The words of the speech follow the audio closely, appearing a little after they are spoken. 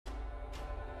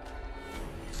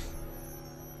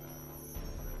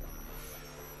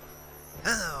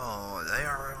Hello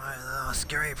there, my little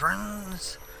scary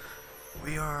friends.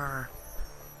 We are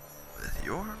with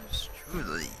yours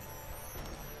truly,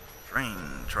 Train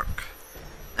Truck.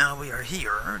 Now we are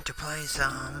here to play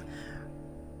some,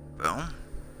 well,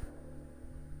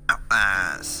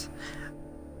 Outlast.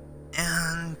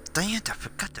 And dang it, I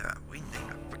forgot to rename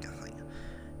the freaking thing.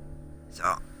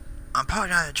 So, I'm probably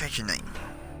gonna change the name.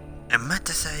 I meant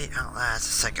to say Outlast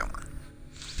the second one.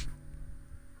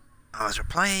 I was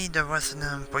replaying the rest of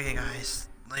them for you guys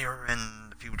later in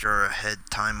the future, ahead,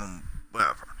 time,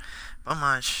 whatever. But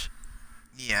much,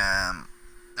 yeah,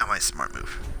 that was a smart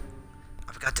move.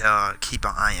 I forgot to keep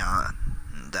an eye on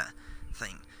that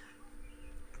thing.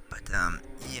 But,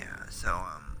 yeah, so,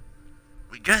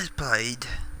 we just played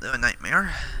Little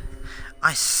Nightmare.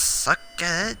 I suck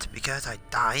at it because I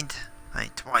died,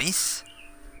 like, twice.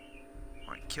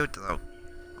 Or I killed the little,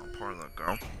 poor little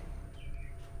girl.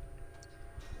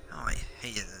 Oh, I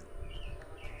hated it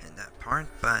in that part,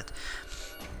 but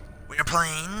we're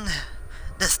playing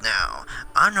this now.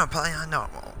 I'm gonna play on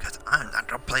normal, because I'm not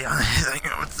gonna play on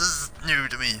anything else. This is new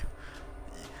to me.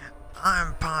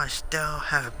 I'm probably still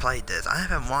haven't played this. I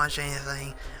haven't watched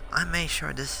anything. I made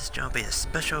sure this is gonna be a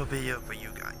special video for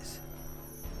you guys.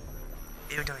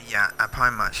 Even though, yeah, I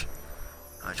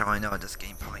probably know this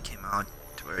game probably came out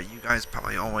to where you guys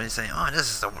probably always say, oh, this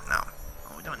is over now.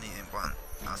 Oh, we don't need anyone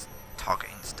else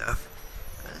talking stuff.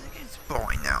 It's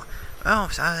boring now. Well,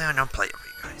 so I don't play it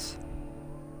for you guys.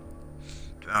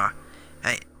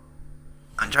 Hey,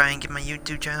 I'm trying to get my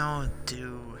YouTube channel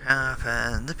to have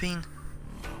a living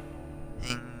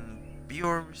and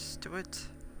viewers to it.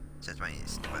 Since my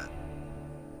stupid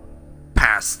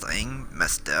past thing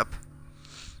messed up.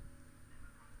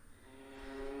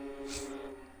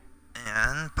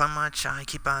 And pretty much I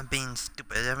keep on being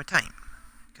stupid every time.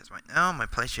 Because right now my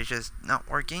PlayStation's not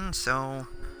working, so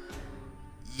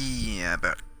yeah, I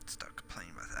better start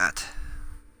complaining about that.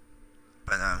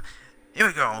 But here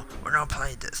we go. We're gonna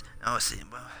play this. Now let's see.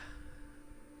 Well,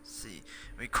 see.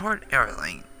 Record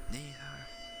everything.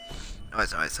 Oh,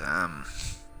 it's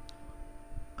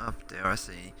up there. I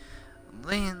see.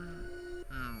 Lean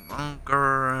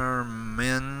Lungerman.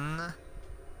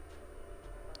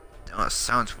 Oh, it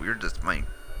sounds weird. That's my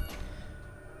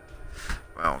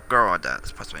girl that's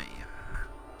supposed to be.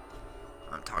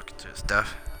 I'm talking to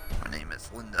stuff. My name is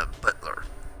Linda Butler.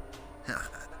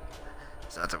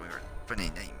 Sounds like a weird, funny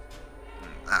name.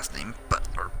 Last name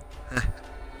Butler.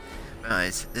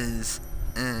 Guys, is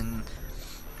in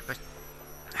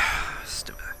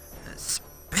stupid.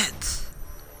 Spits.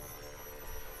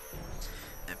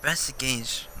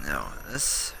 Investigation. No,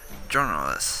 this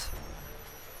journalist.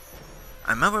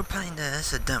 I remember playing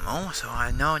this a demo, so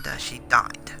I know that she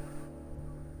died.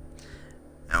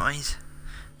 Anyways,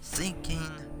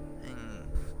 thinking and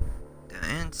the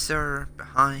answer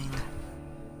behind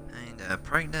a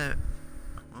pregnant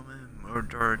woman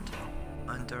murdered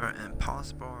under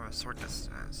impossible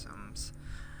circumstances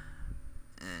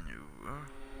and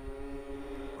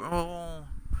rural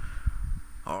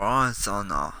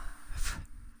Arizona.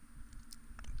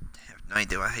 I have no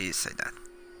idea how you say that.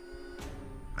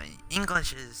 My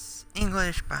English is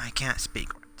English, but I can't speak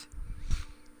it.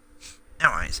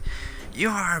 Anyways, you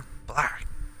are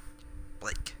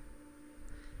Blake.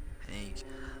 Hey,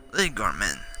 legal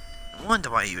man. No wonder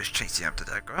why he was chasing after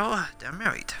that girl. They're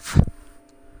married.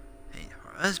 Hey,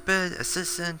 her husband,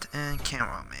 assistant, and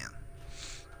cameraman.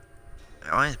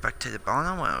 Anyways, back to the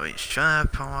bottom where we should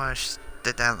have published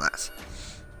did that last.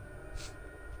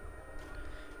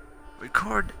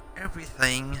 Record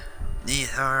everything.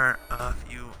 Neither of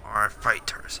you are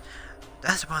fighters.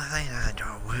 That's one thing that I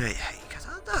don't really hate, because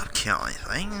I love killing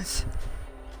things.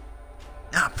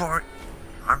 Not for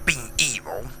being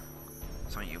evil.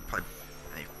 So you play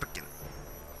a freaking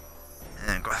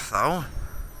Gotho.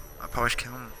 I probably should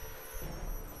kill him.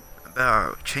 I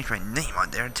better change my name on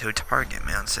there to Target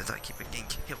Man since I keep getting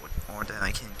killed more than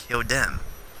I can kill them.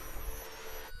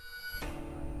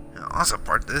 And also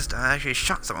part of this that I actually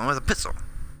shot someone with a pistol.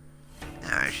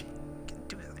 Yeah, I actually can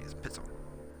do that with a pistol.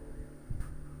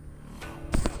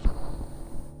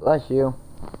 Bless you.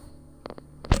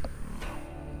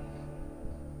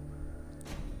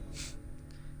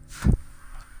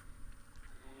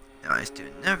 Nice to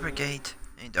navigate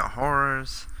in the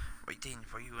horrors waiting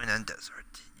for you in the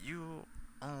desert. You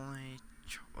only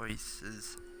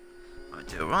choices are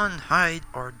to run, hide,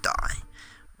 or die.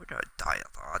 We're gonna die a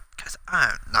lot, cause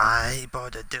I'm not able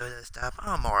to do this stuff.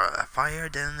 I'm more of a fire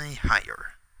than a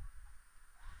hire.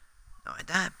 Not like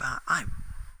that, but I'm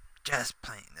just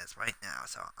playing this right now,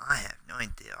 so I have no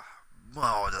idea what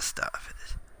all the stuff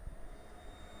is.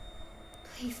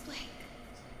 Please, Blake.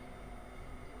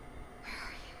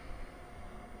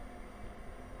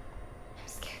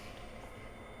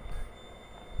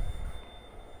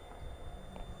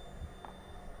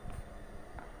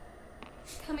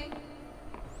 Coming.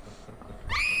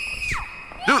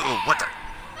 Ooh, what the?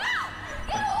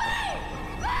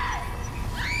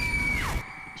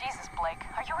 Jesus, Blake,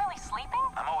 are you really sleeping?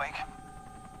 I'm awake.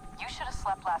 You should have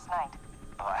slept last night.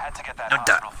 Well, I had to get that No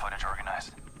doubt. hospital footage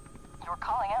organized. You were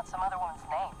calling out some other woman's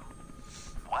name.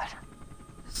 What?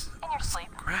 In your sleep.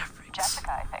 Graphics.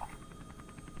 Jessica, I think.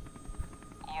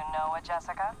 You know a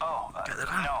Jessica? Oh, Get it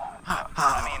no. out.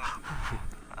 I mean,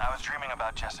 I was dreaming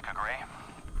about Jessica Gray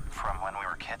from when we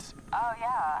were kids. Oh,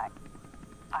 yeah.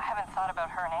 I haven't thought about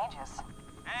her in ages.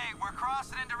 Hey, we're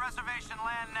crossing into reservation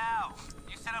land now.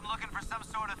 You said I'm looking for some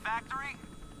sort of factory?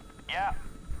 Yeah,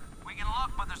 We can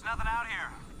look, but there's nothing out here.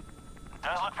 it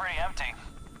does look pretty empty.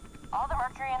 All the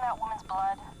mercury in that woman's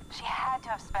blood, she had to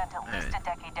have spent at least a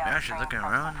decade You're actually downstream looking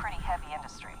from around? some pretty heavy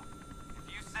industry.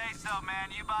 If you say so, man,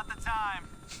 you bought the time.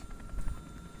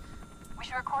 We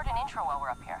should record an intro while we're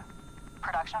up here.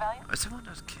 Production value? Is it one of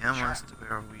those cameras to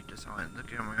where we just want to look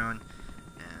around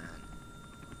and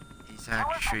he's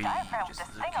actually diaphragm with just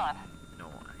this thing looking? on. No.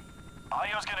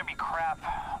 Audio's gonna be crap.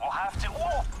 We'll have to.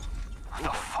 Whoa! What the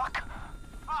fuck?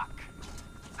 Fuck.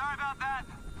 Sorry about that.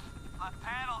 Left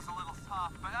panel's a little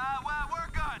soft, but well, we're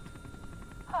good.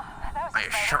 That was Are you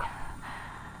exciting. sure?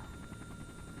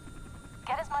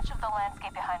 Get as much of the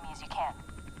landscape behind me as you can.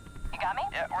 You got me?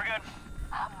 Yeah, we're good.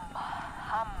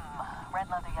 Red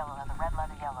leather, yellow leather, red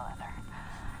leather, yellow leather.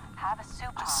 Have a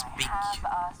soup Just pie. speak.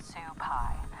 Have a soup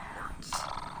pie.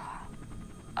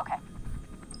 Okay.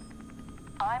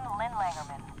 I'm Lynn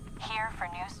Langerman, here for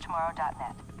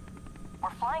newstomorrow.net. We're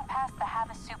flying past the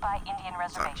Havasupai Indian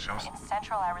Reservation in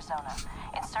central Arizona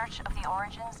in search of the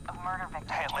origins of murder victim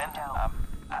Hey, Lynn, Jane Doe.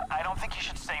 I don't think you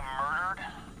should say murdered.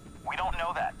 We don't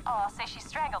know that. Oh, I'll say she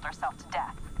strangled herself to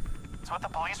death. It's what the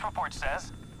police report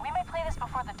says. We may play this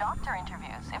before the doctor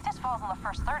interviews. If this falls in the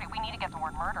first 30, we need to get the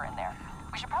word murder in there.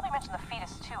 We should probably mention the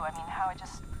fetus, too. I mean, how it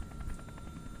just...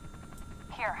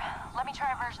 Here, let me try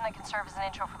a version that can serve as an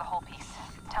intro for the whole piece.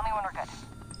 Tell me when we're good.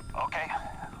 Okay,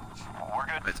 we're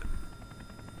good. Wait,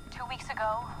 2 weeks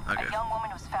ago, Okay. a young woman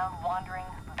was found wandering,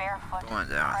 barefoot, Go on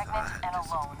down. pregnant, and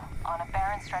Just- alone on a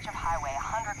barren stretch of highway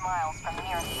 100 miles from the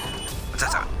nearest... what's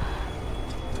that?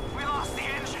 We lost the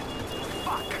engine.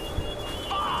 Fuck.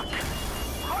 Fuck.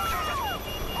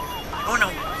 Oh no!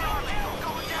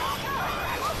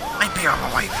 My dear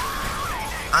wife!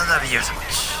 I love you so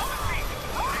much.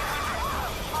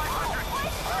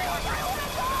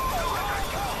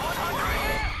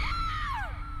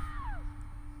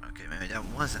 Okay, maybe that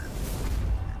wasn't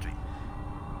a dream.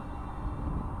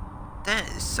 That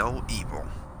is so evil.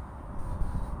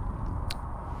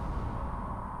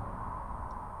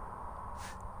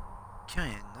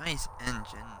 Okay, nice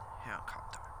engine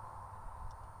helicopter.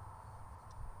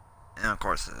 And of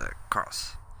course, there's a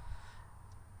cross.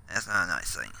 That's not a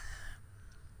nice thing.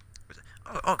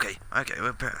 Oh, okay, we're okay,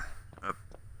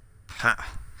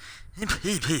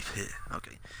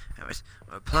 anyways,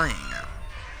 we're playing now.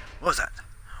 What was that?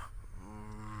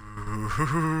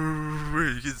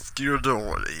 You get scared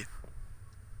already.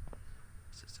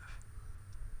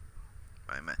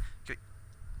 Wait a minute. Okay.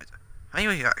 How do you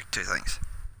react to things?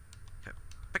 Okay.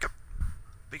 Pick up.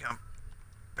 Pick up.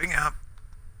 Pick up.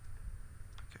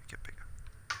 Okay, pick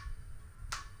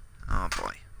up. Oh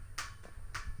boy.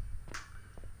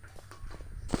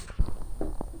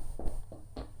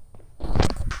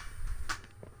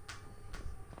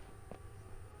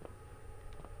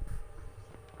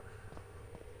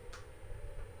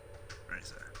 Where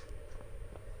is that?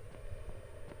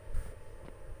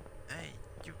 Hey,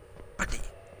 you buddy.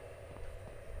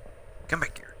 Come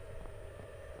back here.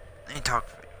 Let me talk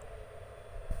for you.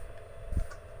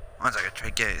 One second, try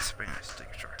to get his spring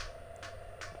signature.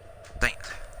 Dang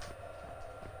it.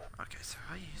 Okay, so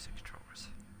how do you use the controllers?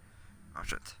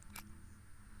 Options.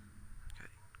 Okay,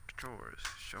 controllers.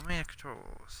 Show me the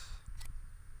controls.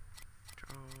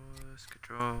 Controls.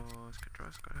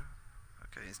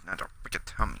 Okay, it's not a freaking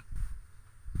tummy.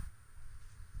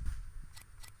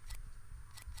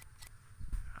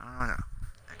 Oh no.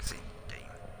 Exit game.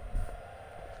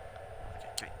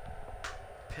 Okay.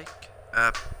 Pick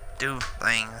up, do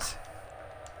things.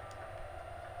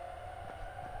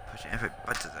 Push every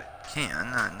button I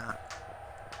can, not.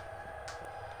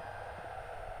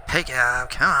 Pick up,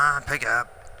 come on, pick up.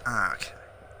 Okay.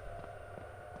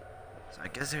 So I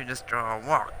guess we just draw a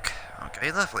walk.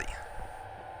 Okay, lovely.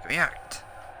 React.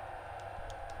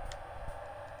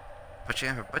 Pushing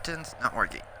every buttons, not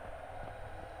working.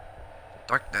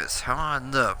 Darkness, how I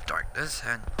love darkness,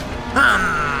 and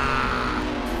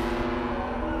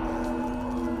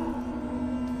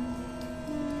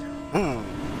ooh.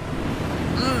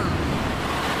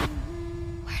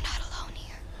 We're not alone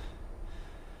here.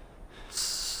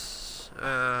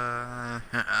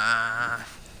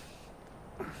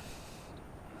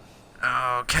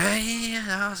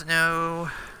 Hells no.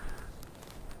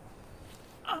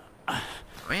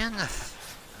 When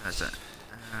that's it.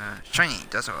 Shiny.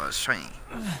 That's what it was. Shiny.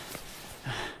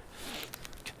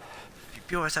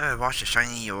 If you always have to watch the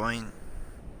shiny, you won't.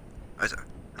 What's it?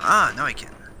 Ah, no, I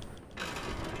can.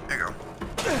 There you go.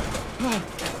 If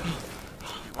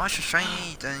you watch the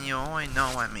shiny, then you only know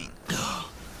what I mean.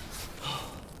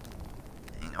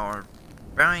 And our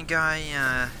brown guy,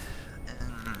 and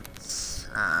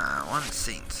one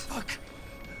scene. Fuck.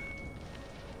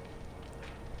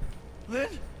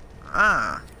 Lynn?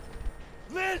 Ah.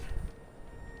 Lynn?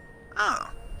 Oh.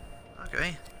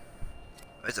 Okay.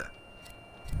 What is it?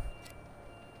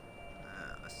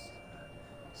 Let's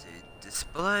see.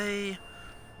 Display. Okay,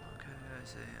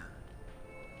 let's see.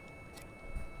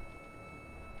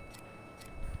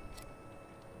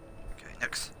 Okay,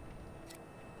 next.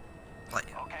 Play.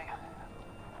 Okay,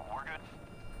 we're good.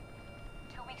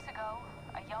 2 weeks ago,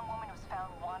 a young woman was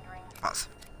found wandering. Pause.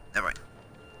 Never mind.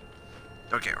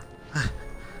 Don't care.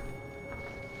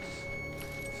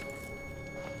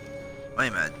 Wait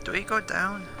a minute, do we go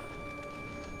down?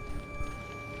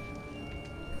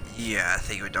 Yeah, I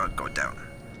think we don't go down.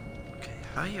 Okay,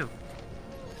 how you?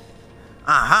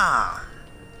 Aha!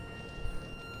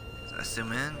 So I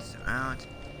zoom in, zoom out.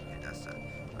 Okay, that's that.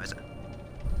 What is it?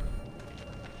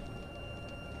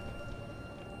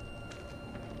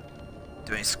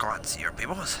 Doing squats here,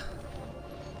 peoples.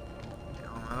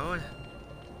 Down mode.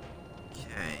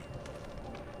 Okay.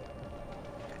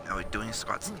 Okay, now we're doing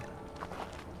squats again.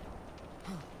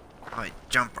 Alright,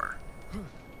 jumper.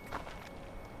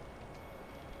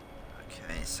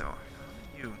 Okay, so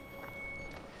you.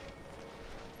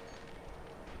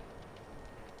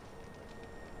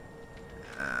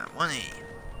 One E.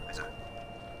 Where's that?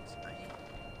 It's an E.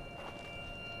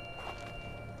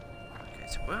 Okay,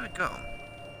 so where do I go?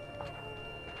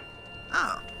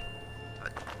 Oh.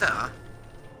 Duh.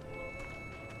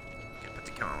 Okay, put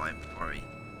the camera away before we.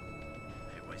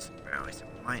 Anyways, barely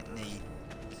might need.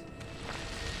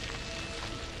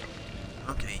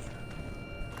 Okay.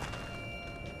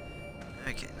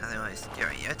 Okay, nothing really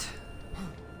scary yet.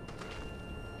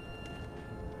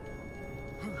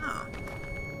 Oh.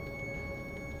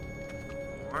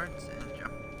 Forwards and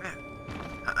jump back.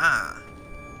 Ah.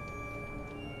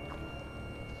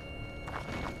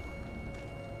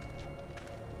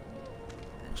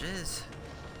 Edges.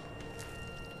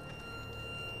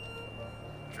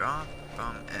 Drop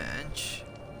from edge.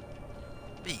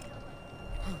 B.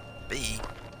 B.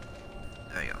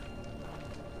 There you go.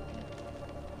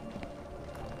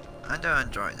 I don't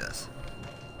enjoy this.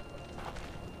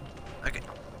 Okay,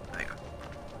 there you go.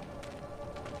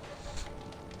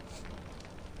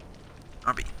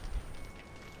 RB.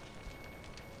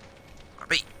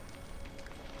 RB.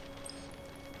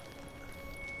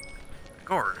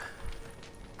 Gourd.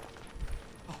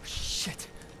 Oh, shit.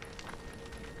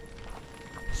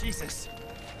 Jesus.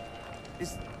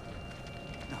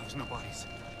 No, there's no bodies.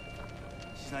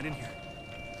 She's not in here.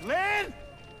 Lynn!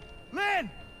 Lynn!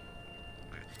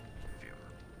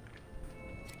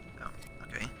 Oh,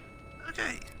 okay.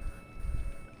 Okay.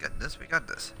 Got this, we got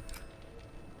this.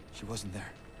 She wasn't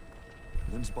there.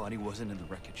 Lynn's body wasn't in the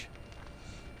wreckage.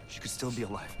 She could still be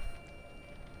alive.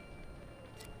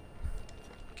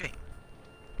 Okay.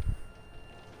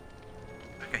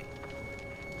 Okay.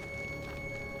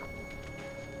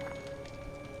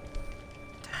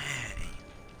 Dang.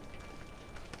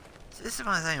 So this is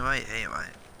my thing, right? Hey, right.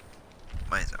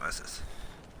 What's this?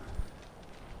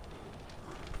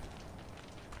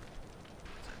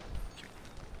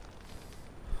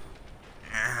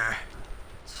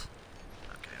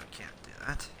 Okay, we can't do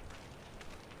that.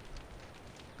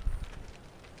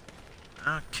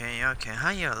 Okay, how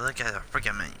you look at a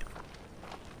freaking menu?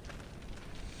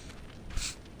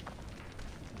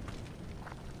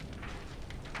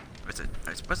 Where's it?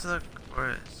 Am I supposed to look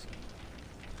where it is?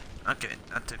 Okay,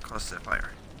 not too close to the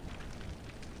fire.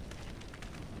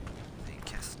 You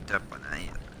can't step on that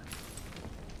either.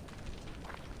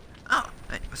 Oh,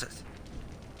 hey, what's this?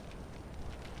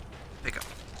 Pick up.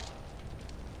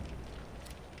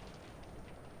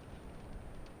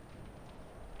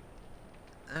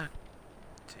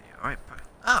 Alright,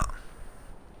 oh!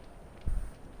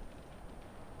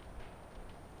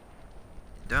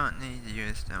 You don't need to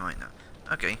use them right now.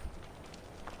 Okay.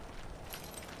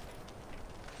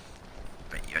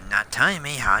 But you're not telling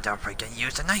me how to freaking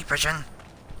use the night vision.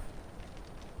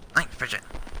 Night vision.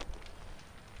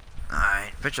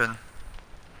 Night vision.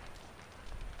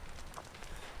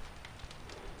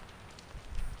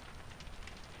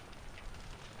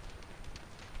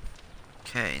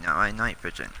 Okay, now I night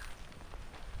vision.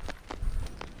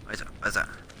 What's that?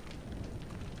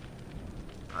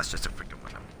 Oh, that's just a freaking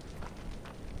window.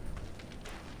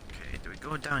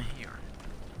 go down here.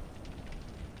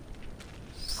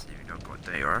 See if we don't go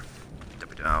there.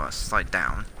 Slide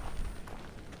down.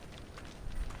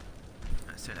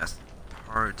 I see that's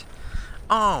hard.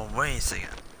 Oh, wait a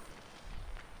second.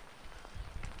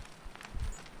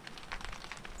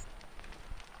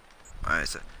 What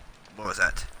is it? What was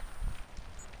that?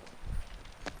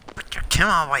 Put your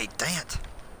camera away, dang it!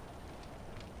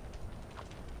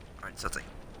 Alright, something.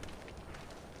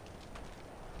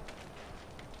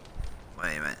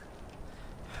 Wait a minute.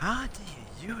 How do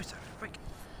you use a freaking...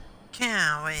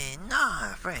 Can we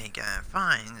not freaking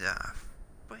find a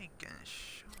freaking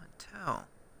show and tell?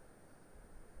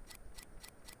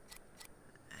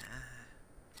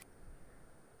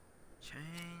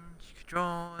 Change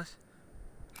controls.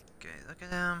 Okay, look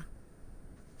at them.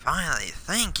 Finally,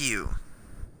 thank you.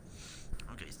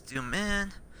 Okay, zoom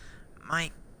in.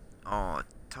 Mic. Oh,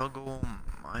 toggle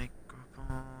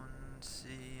microphone.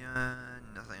 See,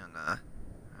 nothing on the.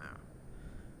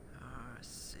 Let's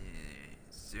see.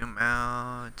 Zoom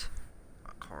out.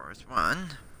 Of course,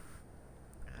 one.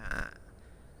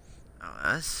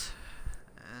 LS.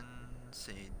 And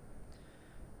see.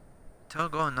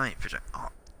 Toggle night vision. Oh,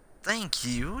 thank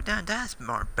you. That's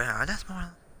more better. That's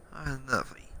more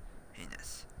lovely.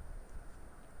 Heinous.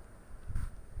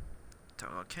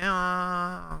 Toggle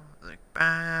camera. Look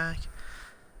back.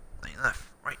 Lane left,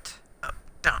 right, up,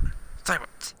 down,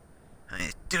 sideways.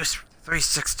 And do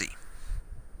 360.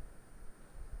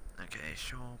 Okay,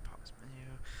 show pause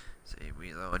menu. Say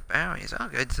reload batteries. Oh,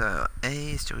 good. So A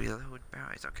is to reload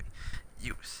batteries. Okay.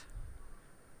 Use.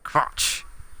 Crouch.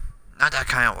 Not that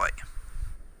kind of way.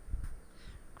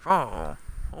 Crawl.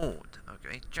 Hold.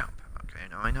 Okay. Jump. Okay.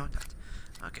 Now I know that.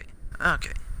 Okay.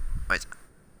 Okay. Wait.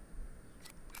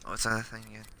 What's that thing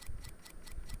again?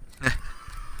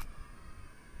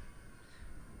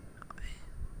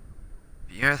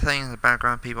 If you hear things in the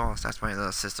background, people, that's my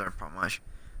little sister, pretty much.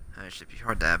 If you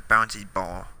heard that bouncy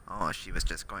ball, oh, she was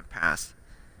just going past.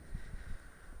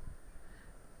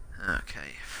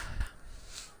 Okay.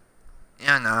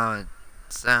 Yeah, no,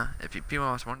 it's, if you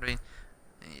people was wondering,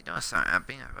 you don't start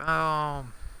being, oh,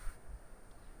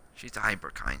 she's a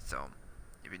hyper kind, so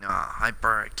if you know how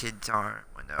hyper kids are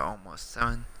when they're almost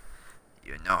 7,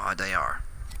 you know how they are.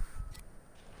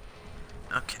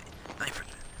 Okay,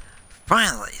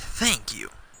 finally, thank you.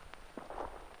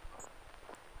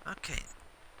 Okay.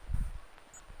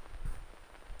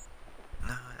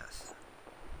 No, that's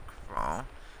crawl.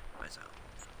 Where's that?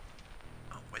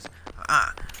 Oh, where's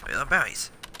where are the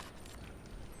berries?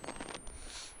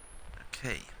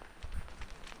 Okay.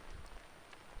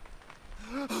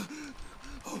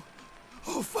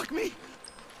 Oh, fuck me!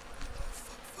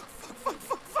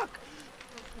 Fuck!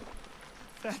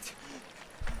 That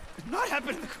did not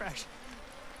happen in the crash.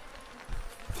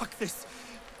 Fuck this.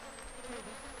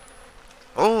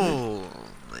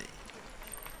 Holy.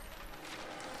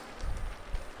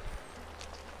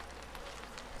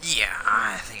 Yeah,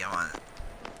 I think I want it.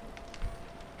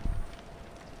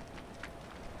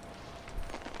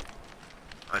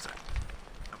 Oh, sorry.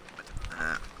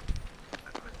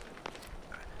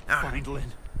 Find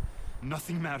Lynn.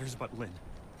 Nothing matters but Lynn.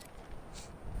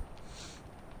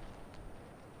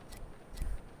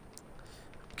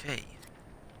 Okay.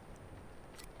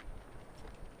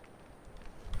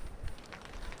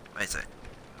 Wait a sec.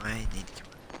 I need to...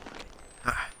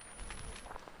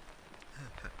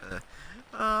 Okay.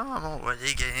 Oh, I'm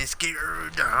already getting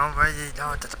scared. I already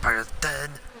know that the pirate's dead.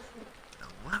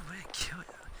 What would kill you?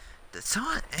 Did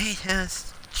someone eat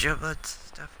his giblet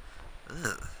stuff?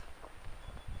 Ugh.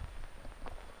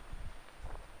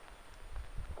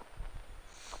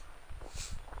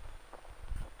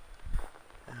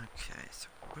 Okay, so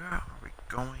where are we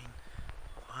going?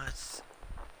 What's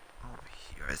over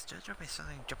here? Is there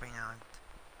something jumping out?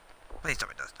 Please tell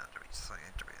me that's not something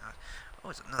jumping out. Oh,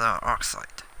 it's another arc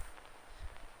site.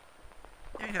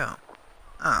 There you go.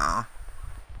 Oh.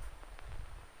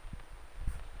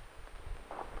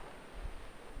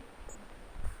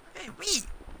 Hey, wee!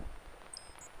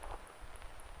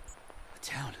 A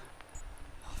town.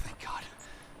 Oh, thank God.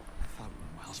 I thought we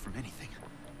were miles from anything.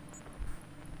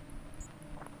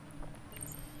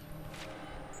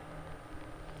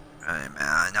 Hey man,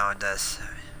 I know this.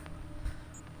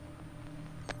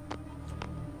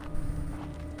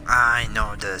 I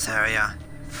know this area.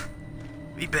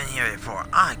 We've been here before.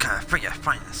 I can't figure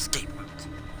find an escape route.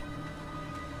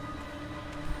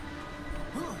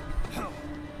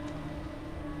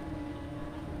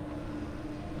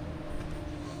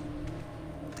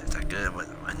 That's a good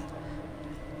one.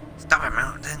 Stop it,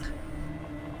 mountain.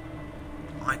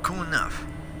 Alright, cool enough.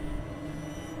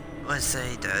 Let's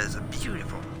say that is a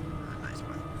beautiful, nice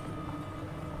one.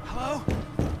 Hello?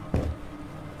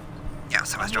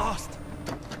 That's how I I'm struggle. lost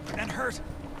and hurt.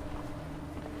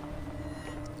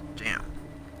 Damn.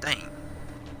 Dang.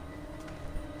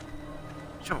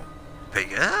 Sure.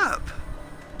 Pick it up.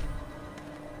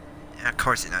 Yeah, of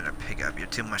course you're not gonna pick up. You're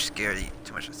too much scared.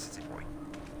 Too much of a sissy boy.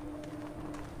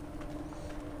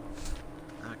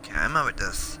 Okay, I'm over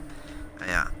this.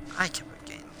 Yeah, I keep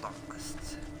getting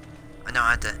lost. I know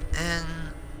at the end,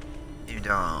 even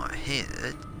though I hate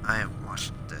it, I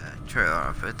watched the trailer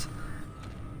of it.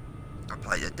 I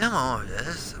played a demo of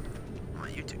this on my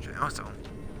YouTube channel, so.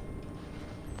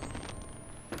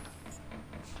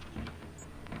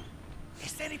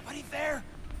 Is anybody there?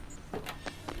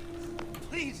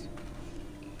 Please.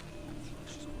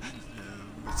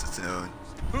 What's the sound?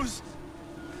 Who's...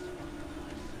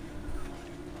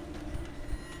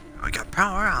 I got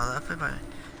power out of it, but.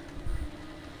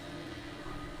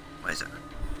 What is it?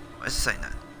 Why is it saying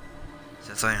that? Is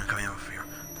that something coming over here?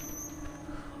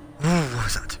 Ooh, what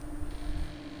was that?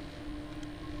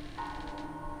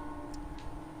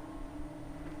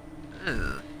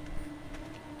 Ew.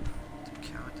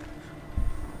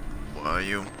 What are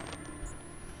you?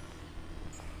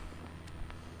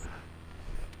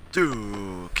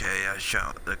 Okay, I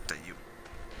shall look at you.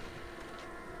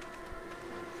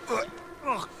 There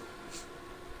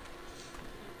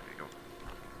you go.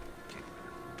 Okay.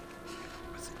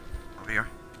 What's it? Over here?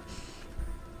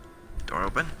 Door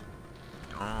open?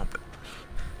 Door open.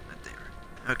 Not there.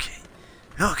 Okay.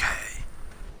 Okay.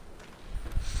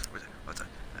 What's that? What's that?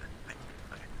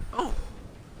 Okay. Oh!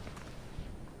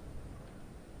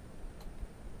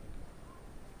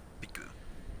 Big boo.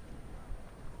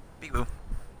 Big boo.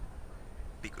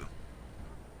 Big boo.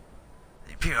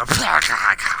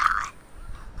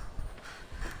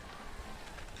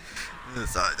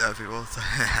 Sorry, that people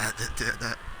had to do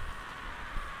that.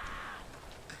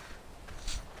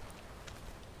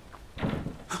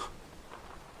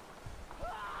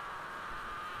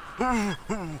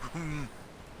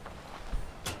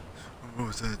 What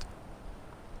was that?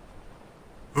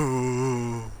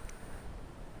 Oh.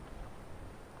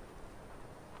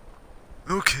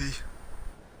 Okay.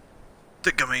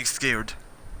 Think I'm scared.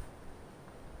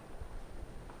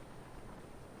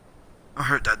 I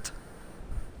heard that.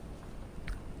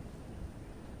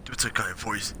 What's that kind of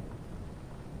voice?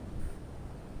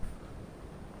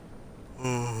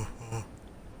 Oh.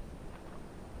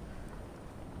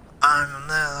 I'm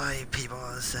literally people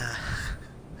is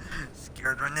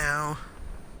scared right now.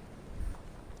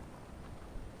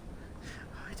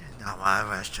 I do not want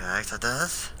to restrict to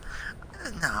this. I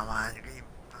do not want to keep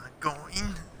on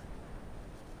going.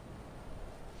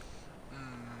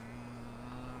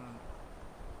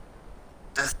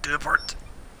 Let's do the part.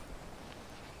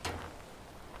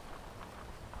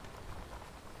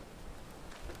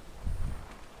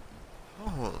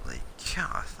 Holy cow,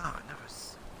 I thought I never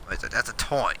s- What is it? That's a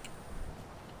toy.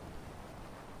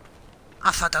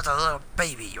 I thought that was a little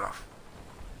baby. You're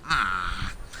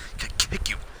can kick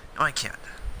you. No, I can't.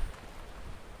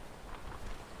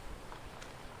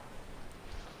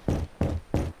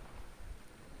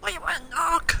 Why you want to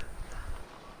knock?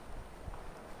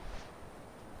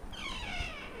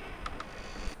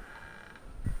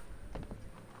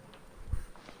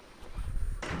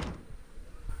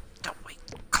 Don't wait.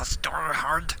 Cause door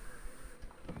hard.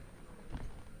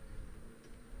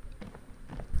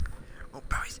 Oh,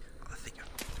 berries. Oh, I think.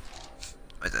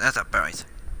 What is it? That's not berries.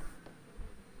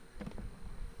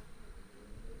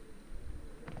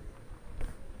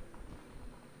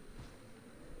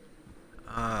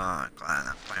 Glad I'm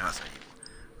not playing with you.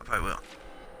 I probably will.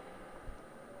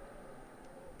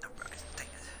 No berries. Dang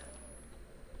it.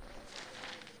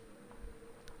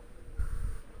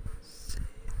 Let's see.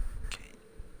 Okay.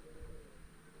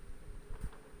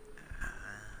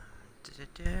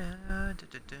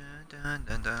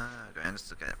 Okay, let's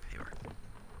look at that paper.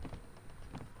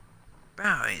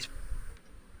 Berries.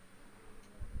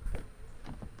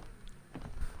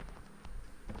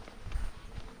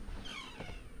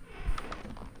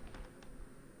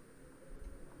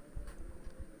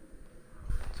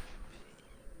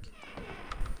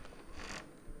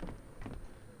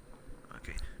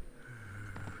 Okay.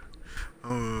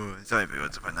 Oh, sorry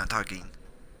if I'm not talking.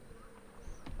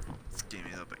 It's giving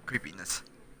me a little bit of creepiness.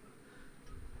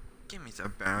 Give me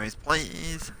some berries,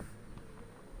 please.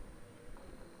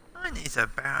 I need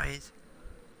some berries.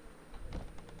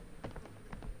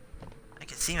 I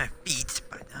can see my feet,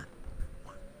 but I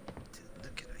want to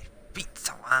look at my feet,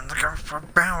 so I'm looking for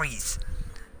berries.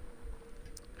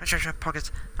 Can I search my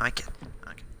pockets? No, I can't.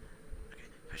 Okay. Okay.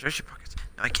 Can I search your pockets?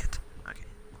 No, I can't. Okay.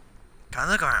 Can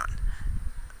I look around?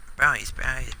 Berries,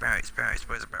 berries, berries, berries.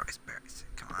 Where's the berries? Berries.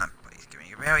 Come on, please give me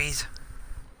your berries.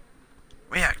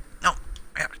 Where? No.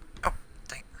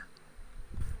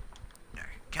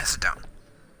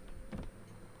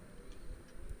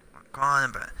 crawl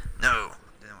on the bed. No, I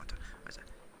didn't want to. What's that?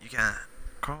 You can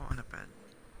crawl on the bed.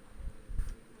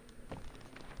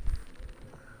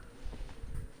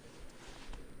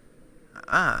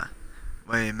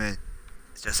 Wait a minute.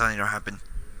 It's just something that happened.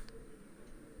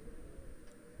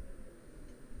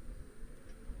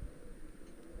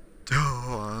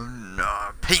 Oh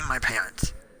no! Pee my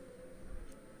pants.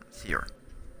 It's here.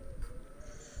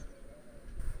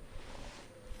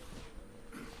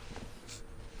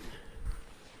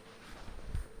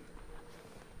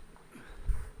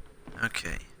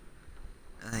 Okay.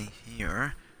 Nothing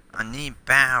here. I need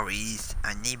berries.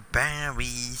 I need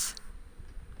berries.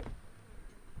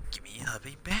 Give me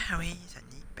lovely berries. I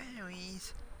need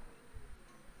berries.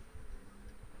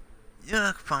 You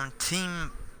look from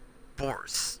Team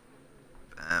Force.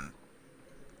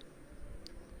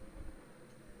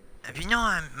 If you know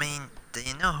what I mean, then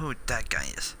you know who that guy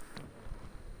is.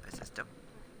 This is the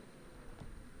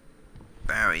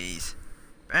berries.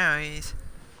 Berries.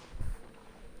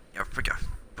 Your freaking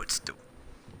footstool.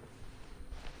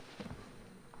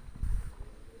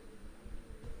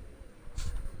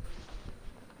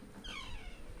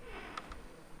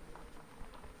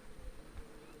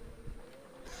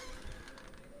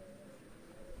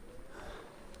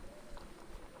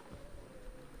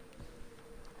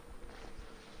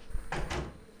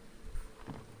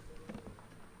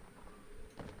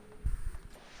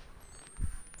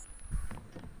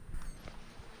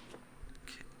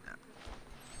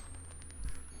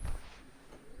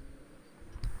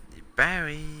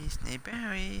 Berries, need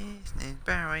berries, need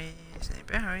berries, need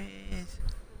berries.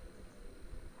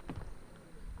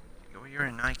 Go here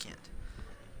and I can't.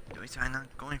 At least I'm not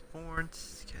going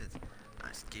forwards because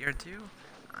I'm scared too.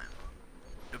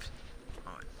 Oops.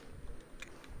 Oh,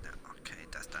 okay,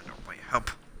 that's not no way. Help.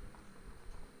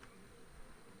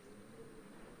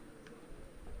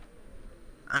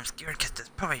 I'm scared because there's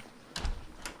probably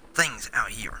things out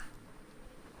here.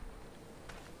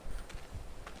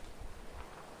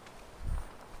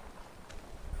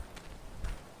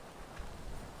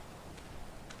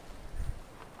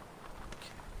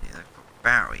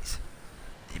 Berries.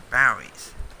 The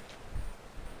berries.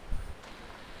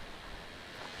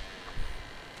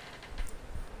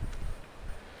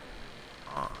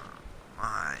 Oh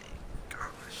my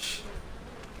gosh.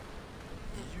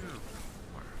 You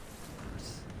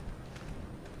worse.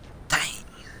 Dang.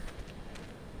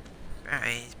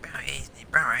 Berries, berries, the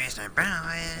berries, the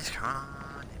berries. Come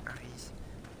on, the berries.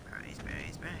 Berries,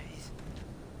 berries, berries.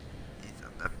 These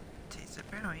are the taste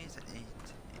of berries and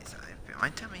eat. Yes, I feel my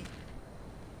tummy.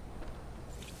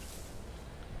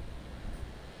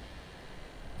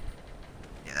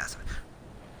 Yeah, that's it.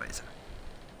 Wait a second.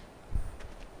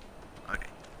 Okay.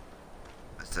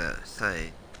 Let's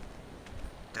say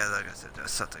there, like I said,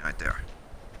 there's something right there.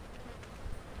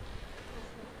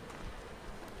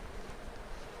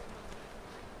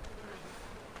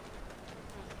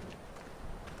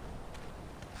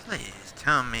 Please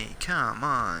tell me, come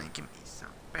on, give me some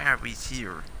berries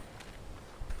here.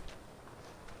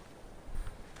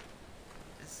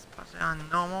 This is supposed to be on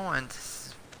normal and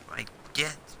this, I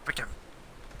get freaking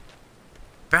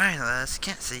berryless,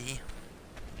 can't see.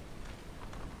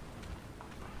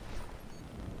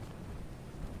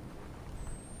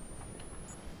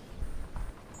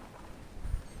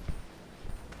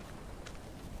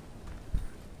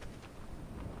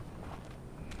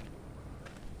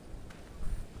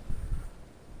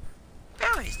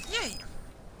 Berries, yay!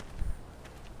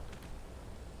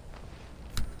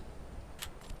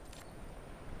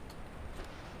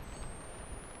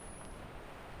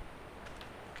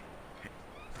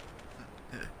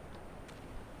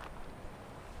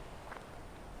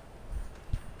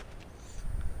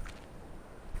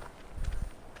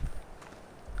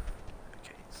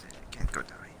 Okay, so I can't go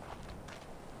that way.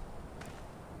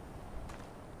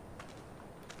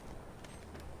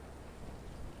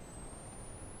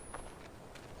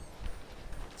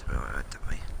 So that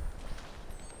way.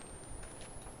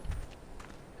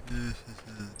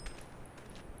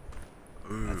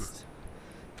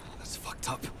 That's fucked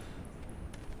up.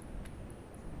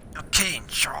 Okay,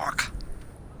 shark.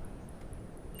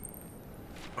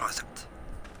 What was it?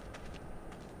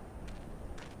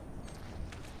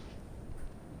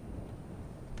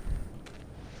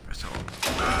 Press hold.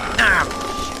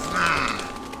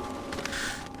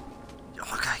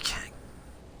 Shark, I can't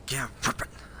get a weapon.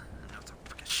 I'm not gonna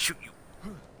fucking shoot you.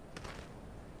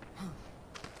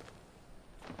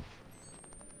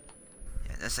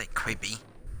 Yeah, that's like creepy.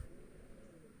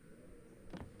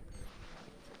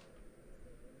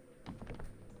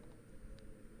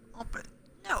 Open.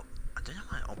 No, I do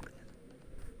not want to open.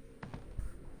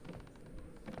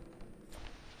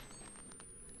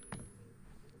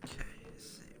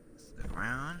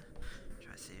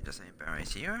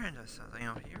 noise here. There's something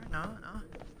over here. No, no.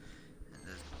 And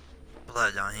there's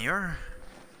blood on here.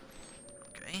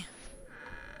 Okay.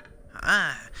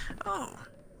 Ah. Oh.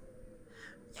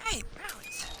 Yay,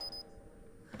 brownies.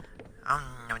 Oh,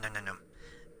 no, no, no, no.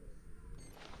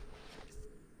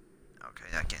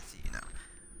 Okay, I can't see you now.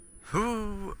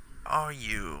 Who are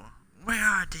you?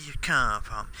 Where do you come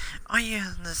from? Are you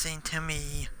listening to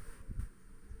me?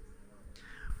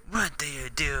 What do you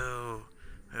do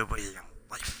with your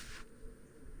life?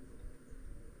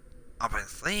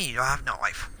 Obviously, you have no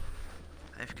life.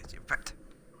 Life because you're pet.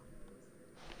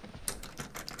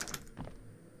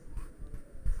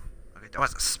 Okay, that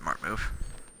was a smart move.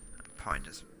 I probably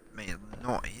just made a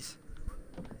noise.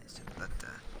 It's just let the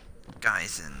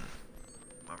guys and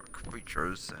whatever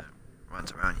creatures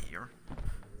runs around here.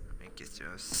 It gets to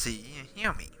see and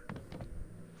hear me.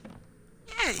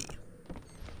 Yay!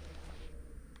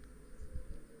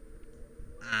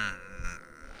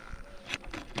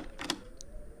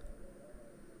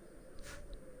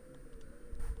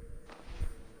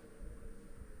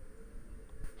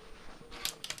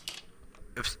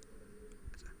 Oops.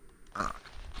 Unlock.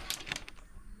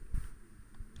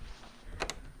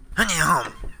 Honey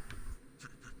home.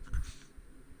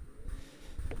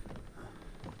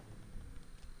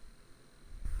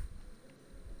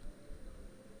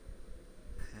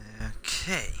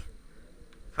 Okay.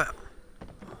 Well.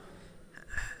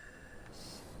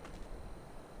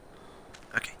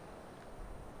 Okay.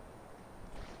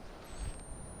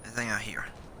 Anything out here?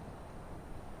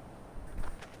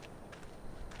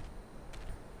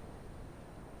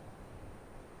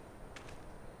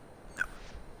 No.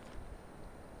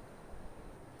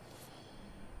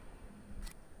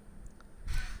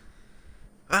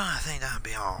 Well, I think that'll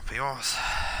be all, peoples.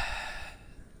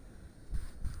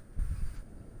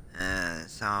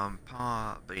 So I'm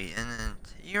probably in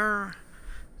it here.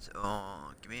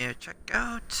 So give me a check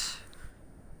out.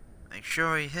 Make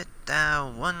sure you hit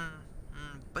that one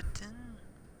button.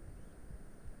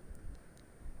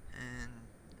 And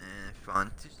if you're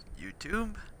on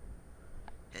YouTube,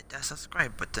 hit that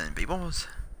subscribe button, peoples.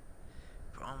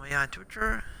 Follow me on Twitch.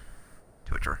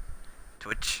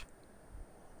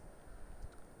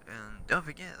 And don't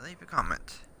forget to leave a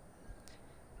comment.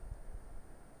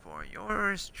 For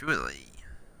yours truly.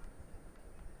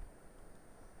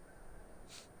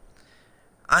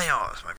 Adios, my